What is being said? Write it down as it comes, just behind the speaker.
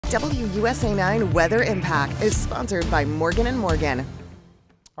WUSA 9 Weather Impact is sponsored by Morgan & Morgan.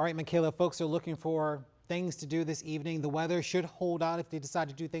 All right, Michaela, folks are looking for things to do this evening. The weather should hold out if they decide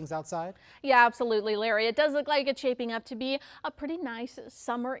to do things outside. Yeah, absolutely, Larry. It does look like it's shaping up to be a pretty nice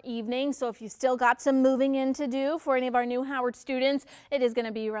summer evening. So if you still got some moving in to do for any of our new Howard students, it is going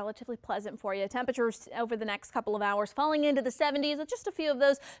to be relatively pleasant for you. Temperatures over the next couple of hours falling into the 70s with just a few of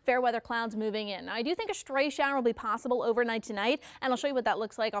those fair weather clouds moving in. Now, I do think a stray shower will be possible overnight tonight, and I'll show you what that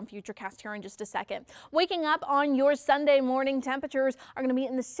looks like on Futurecast here in just a second. Waking up on your Sunday morning, temperatures are going to be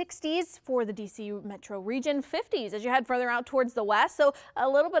in the 60s for the DC metro region, 50s as you head further out towards the west. So a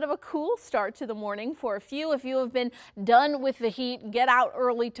little bit of a cool start to the morning for a few. If you have been done with the heat, get out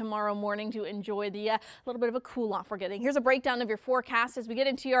early tomorrow morning to enjoy the little bit of a cool off we're getting. Here's a breakdown of your forecast as we get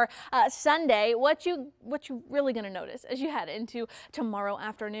into your Sunday. What you really going to notice as you head into tomorrow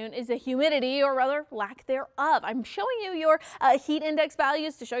afternoon is the humidity, or rather lack thereof. I'm showing you your heat index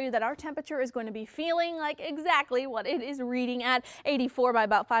values to show you that our temperature is going to be feeling like exactly what it is reading at 84 by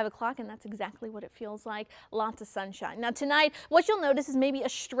about 5 o'clock, and that's exactly what it feels like. Lots of sunshine. Now tonight, what you'll notice is maybe a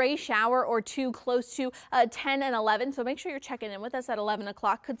stray shower or two close to 10 and 11. So make sure you're checking in with us at 11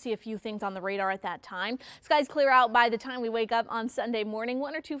 o'clock. Could see a few things on the radar at that time. Skies clear out by the time we wake up on Sunday morning.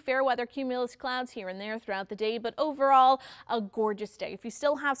 One or two fair weather cumulus clouds here and there throughout the day, but overall a gorgeous day. If you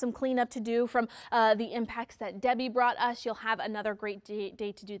still have some cleanup to do from the impacts that Debbie brought us, you'll have another great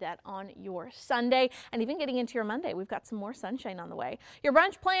day to do that on your Sunday. And even getting into your Monday, we've got some more sunshine on the way. Your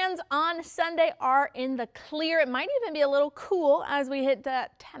brunch plans on Sunday are in the clear. It might even be a little cool as we hit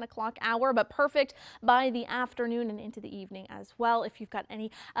that 10 o'clock hour, but perfect by the afternoon and into the evening as well if you've got any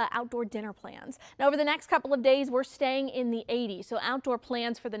outdoor dinner plans. Now over the next couple of days, we're staying in the 80s. So outdoor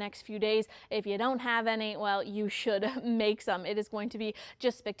plans for the next few days. If you don't have any, well, you should make some. It is going to be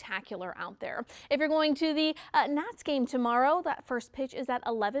just spectacular out there. If you're going to the Nats game tomorrow, that first pitch is at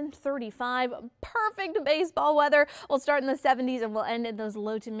 11:35. Perfect baseball weather. We'll start in the 70s and we'll end in those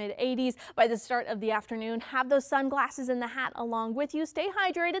low to mid 80s by the start of the afternoon. Have those sunglasses and the hat along with you. Stay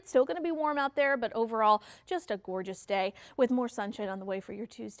hydrated. Still going to be warm out there, but overall just a gorgeous day with more sunshine on the way for your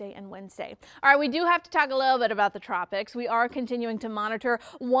Tuesday and Wednesday. All right, we do have to talk a little bit about the tropics. We are continuing to monitor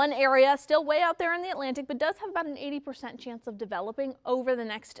one area still way out there in the Atlantic, but does have about an 80% chance of developing over the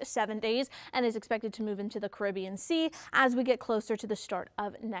next 7 days and is expected to move into the Caribbean Sea as we get closer to the start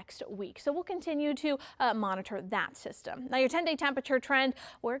of next week. So we'll continue to monitor that system. Now your 10-day temperature trend,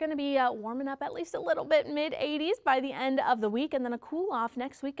 we're going to be warming up at least a little bit, mid 80s by the end of the week, and then a cool off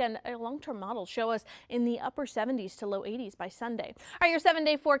next weekend. Long-term models show us in the upper 70s to low 80s by Sunday. All right, your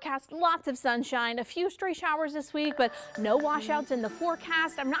 7-day forecast, lots of sunshine, a few stray showers this week, but no washouts in the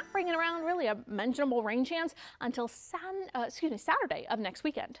forecast. I'm not bringing around really a mentionable rain chance until Saturday of next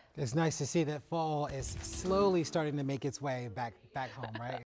weekend. It's nice to see that fall is slowly starting to make its way back home, right?